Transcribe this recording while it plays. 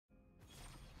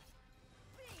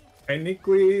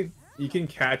Technically, you can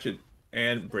catch it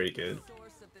and break it,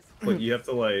 but you have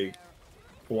to like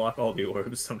block all the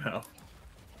orbs somehow.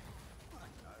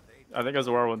 I think it was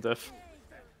a Whirlwind diff.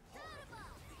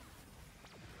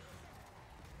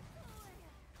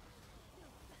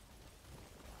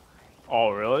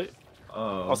 Oh, really?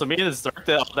 Also, me and the Zerk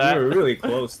did all that. We were really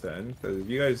close then, because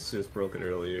you guys just broke it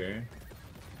earlier.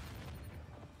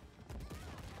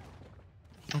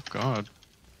 Oh god.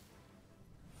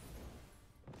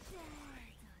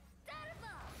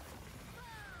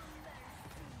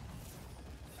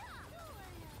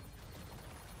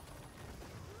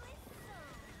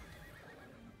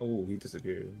 Oh, he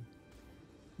disappeared.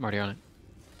 I'm already on it.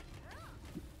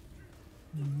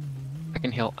 I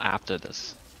can heal after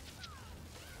this.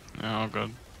 Oh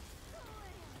good.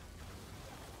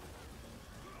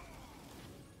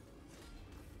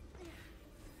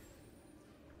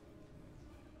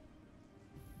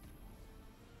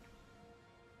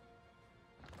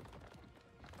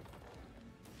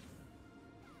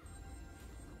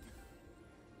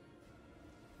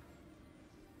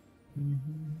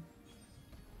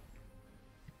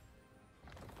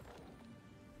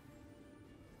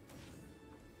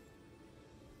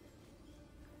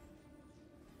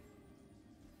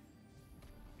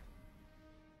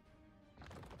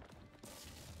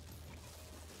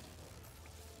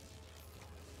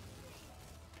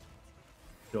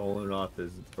 Doling off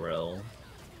his Brel.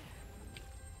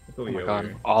 Oh my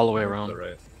god, all the way around.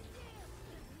 Right.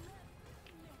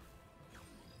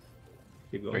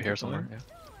 Keep going. Right here somewhere, yeah.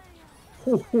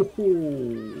 Ho, ho,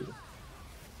 ho.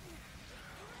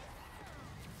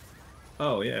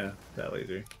 Oh yeah, that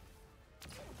laser.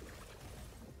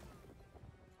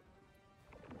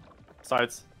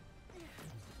 Sides.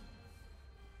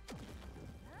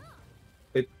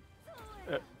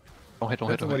 Don't hit, don't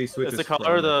hit, That's don't what he hit. switches It's the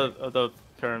color from. of the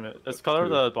pyramid. It's the color of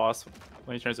the boss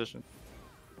when you transition.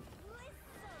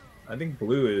 I think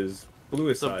blue is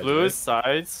So sides, blue right? is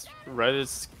sides, red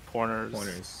is corners,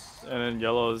 and then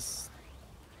yellow is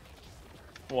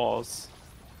walls.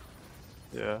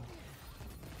 Yeah.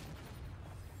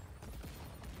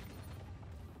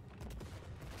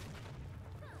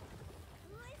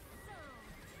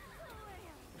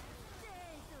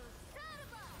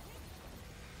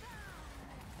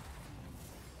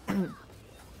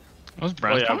 Was Oh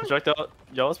Brad yeah, coming? projectile.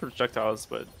 Yellow's projectiles,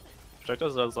 but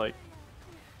projectiles is like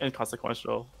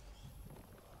inconsequential.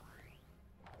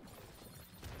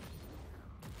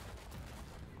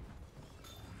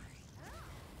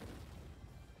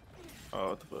 Oh,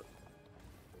 what the fuck?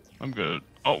 I'm good.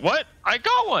 Oh, what? I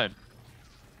got one!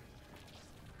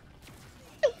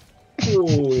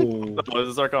 Ooh. Oh,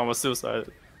 this Archon was suicide.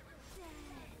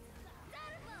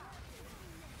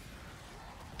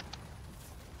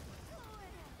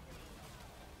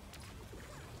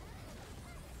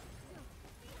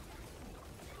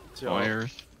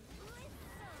 Wires.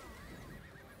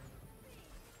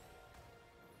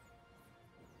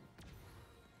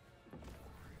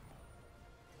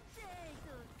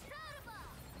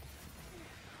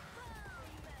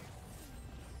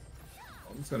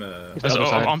 I'm just gonna.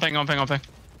 On thing. I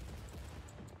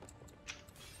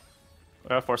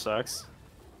got 4 sacks.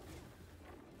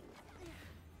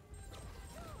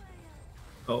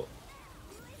 Oh.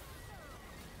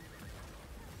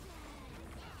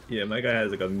 Yeah, my guy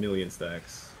has like 1,000,000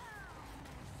 stacks.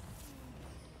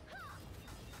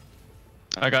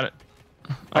 I got it.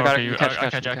 I got it. You, Catch, I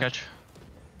catch, catch. catch.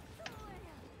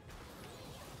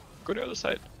 Go to the other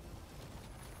side.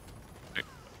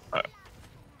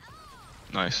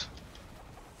 Nice.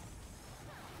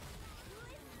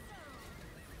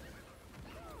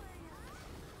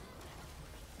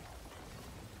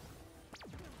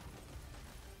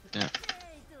 Yeah.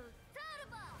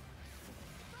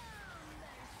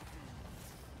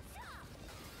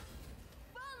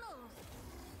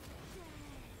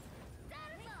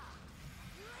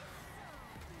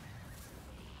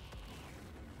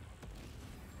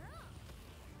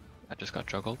 I just got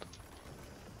juggled.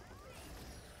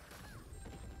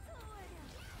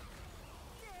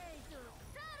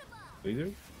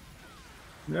 Laser?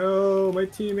 No, my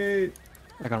teammate.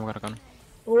 I got him, got him.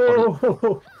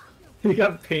 Oh, he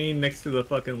got pain next to the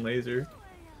fucking laser.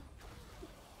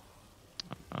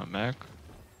 Mac.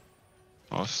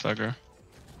 Oh, Stagger.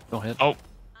 Don't hit. Oh!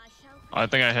 I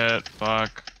think I hit.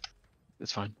 Fuck.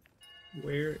 It's fine.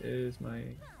 Where is my?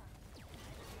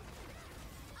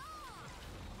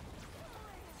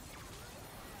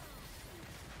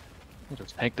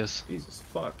 Let's tank this. Jesus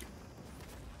fuck.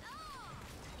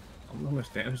 I don't know how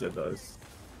much damage that does.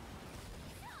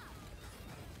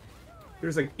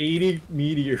 There's like 80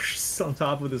 meteors on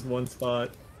top of this one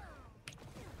spot.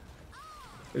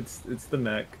 It's the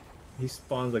mech. He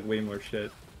spawns like way more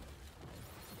shit.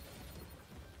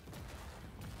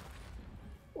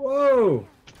 Whoa!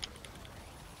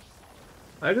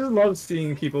 I just love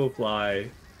seeing people fly.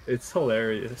 It's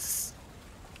hilarious.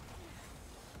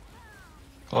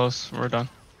 Close. We're done.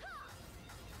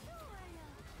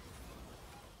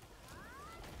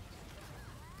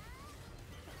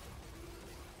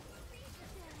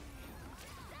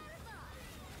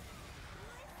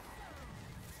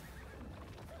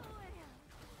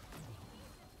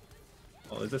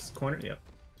 Oh, is this corner? Yep.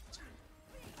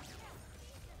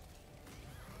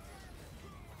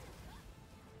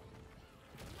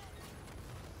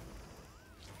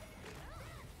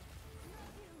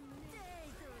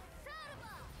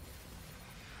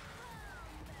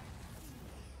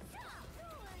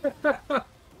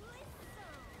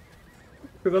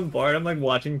 Because I'm bored, I'm like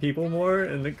watching people more,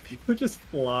 and like people just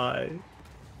fly.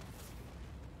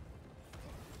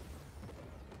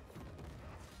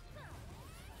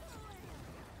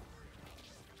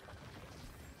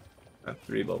 A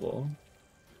 3 bubble.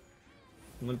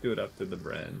 I'm gonna do it up to the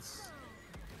brands.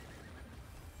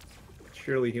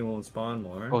 Surely he won't spawn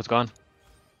more. Oh, it's gone.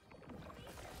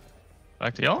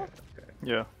 Back to y'all? Okay.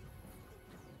 Yeah.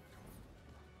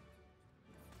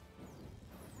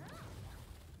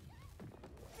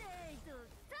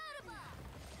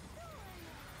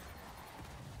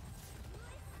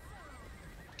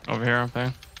 Over here, I'm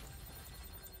paying.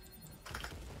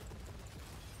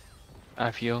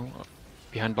 I feel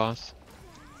behind boss.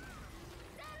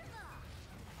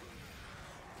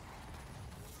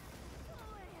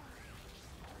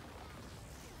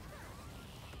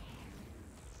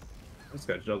 I just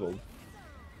got juggled.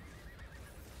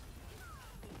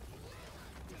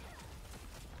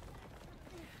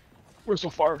 We're so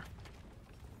far.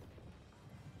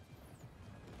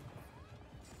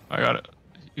 I got it.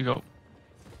 You go.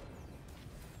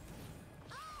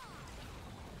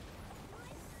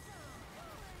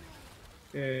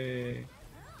 Yay.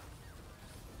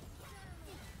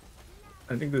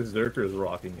 I think the Zerker is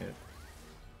rocking it.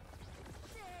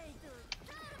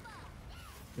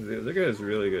 The Zerker is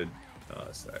really good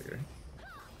stagger.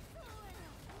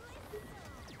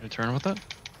 Return with it.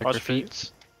 Watch Your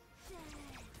feet.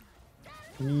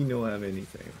 Me no have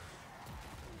anything.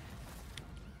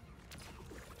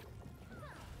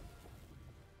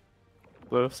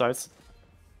 Blue sides.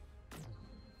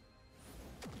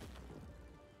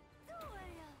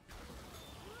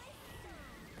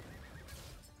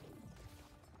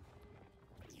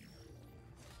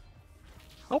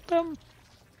 Help them.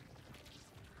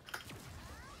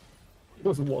 He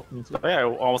wasn't walking into Oh, yeah, I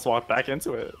almost walked back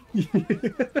into it.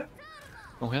 it.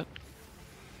 No hit.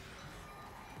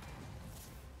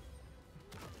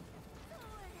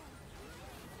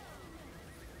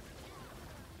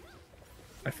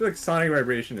 I feel like Sonic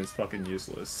Vibration is fucking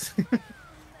useless.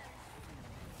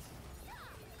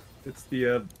 It's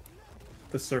the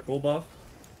circle buff,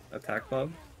 attack buff,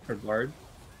 or guard.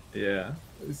 Yeah,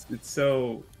 it's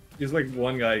so just like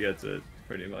one guy gets it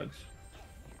pretty much.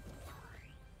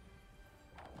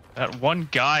 That one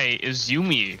guy is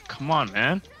Yumi. Come on,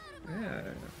 man. Yeah,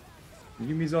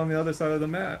 Yumi's on the other side of the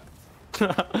map.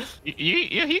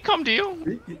 He come to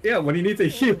you. Yeah, when he needs a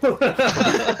heal. I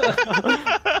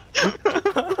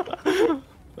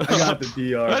got the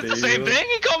DR. That's the same thing.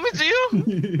 He coming to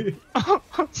you.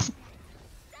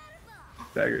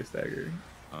 Stagger.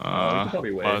 Oh,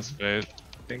 probably wait. Plus phase. I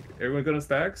think everyone good on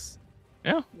stacks.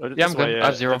 Yeah. Yeah, I'm good. I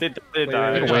have 0. They Wait,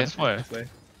 died. wait, Go wait. this way. This way.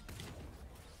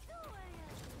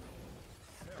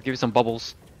 I'll give you some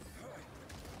bubbles.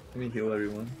 Let me heal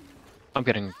everyone. I'm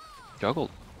getting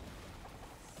juggled.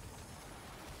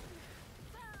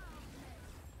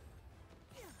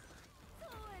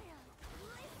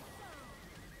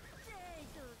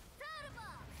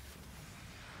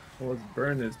 Well, let's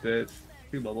burn this bitch.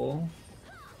 2 bubble.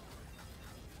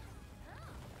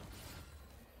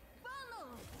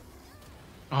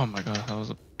 Oh my god, that was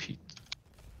a peak.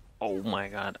 Oh my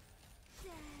god.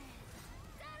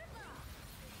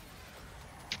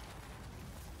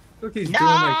 Look, he's doing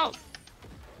like.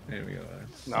 There we go.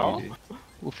 No? Sweetie.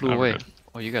 Who flew Oh, we're away? good.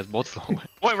 Oh, you guys both flew away.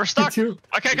 Wait, we're stuck. Two.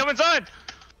 I can't come inside.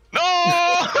 No!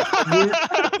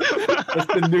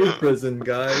 That's the new prison,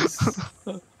 guys.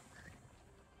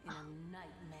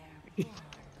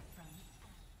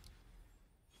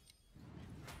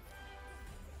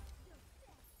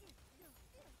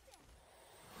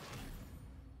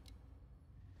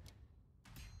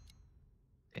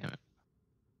 Damn it.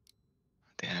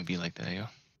 Damn, it'd be like that, yo.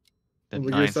 Well,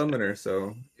 you're a summoner,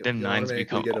 so. Them you'll nines automatically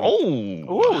become. get 'em.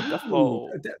 Oh! Ooh, that's low.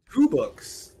 Who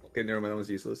books? Okay, never mind. That was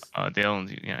useless. They don't.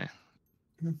 Yeah.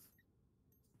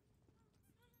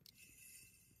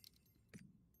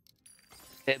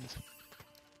 Heads.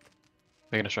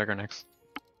 Making a striker next.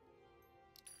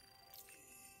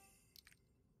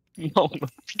 No.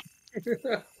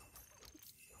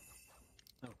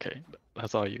 Okay,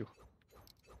 that's all you.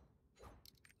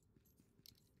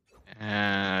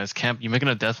 Is Camp, you making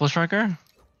a Deathblow striker?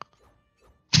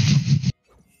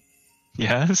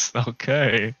 Yes?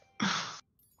 Okay.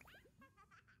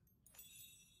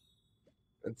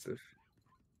 Expensive.